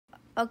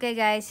Okay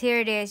guys, here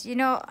it is. You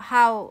know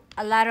how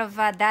a lot of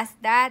dust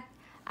that?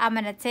 I'm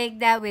gonna take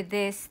that with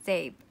this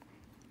tape.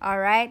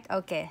 Alright,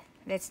 okay,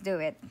 let's do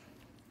it.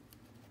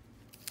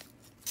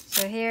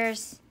 So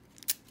here's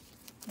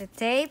the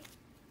tape.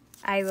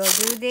 I will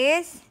do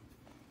this,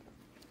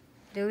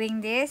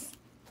 doing this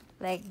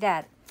like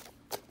that.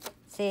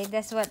 See,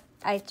 that's what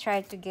I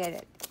tried to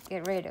get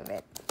rid of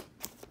it.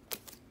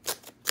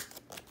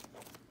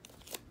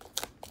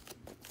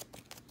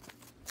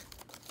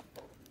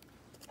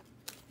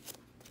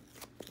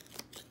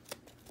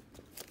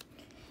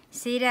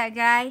 See that,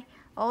 guy?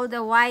 All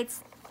the white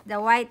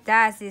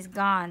dust is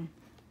gone,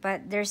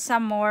 but there's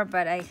some more,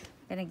 but I'm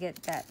gonna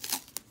get that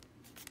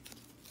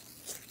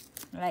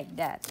like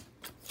that.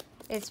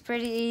 It's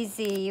pretty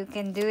easy. You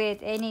can do it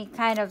any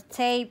kind of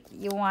tape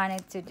you want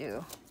it to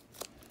do.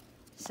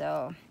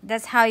 So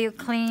that's how you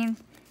clean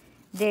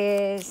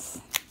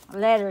this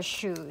leather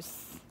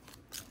shoes.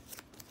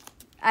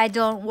 I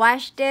don't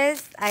wash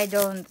this. I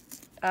don't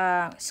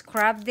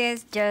scrub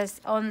this.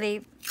 Just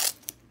only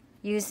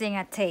using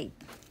a tape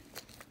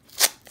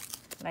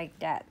like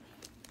that.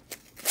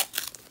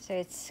 So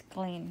it's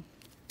clean.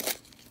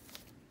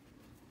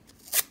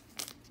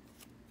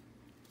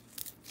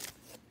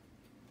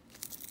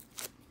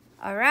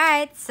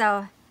 Alright,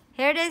 so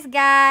here it is,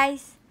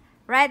 guys.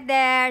 Right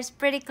there, it's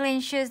pretty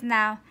clean shoes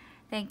now.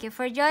 Thank you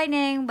for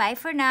joining. Bye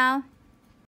for now.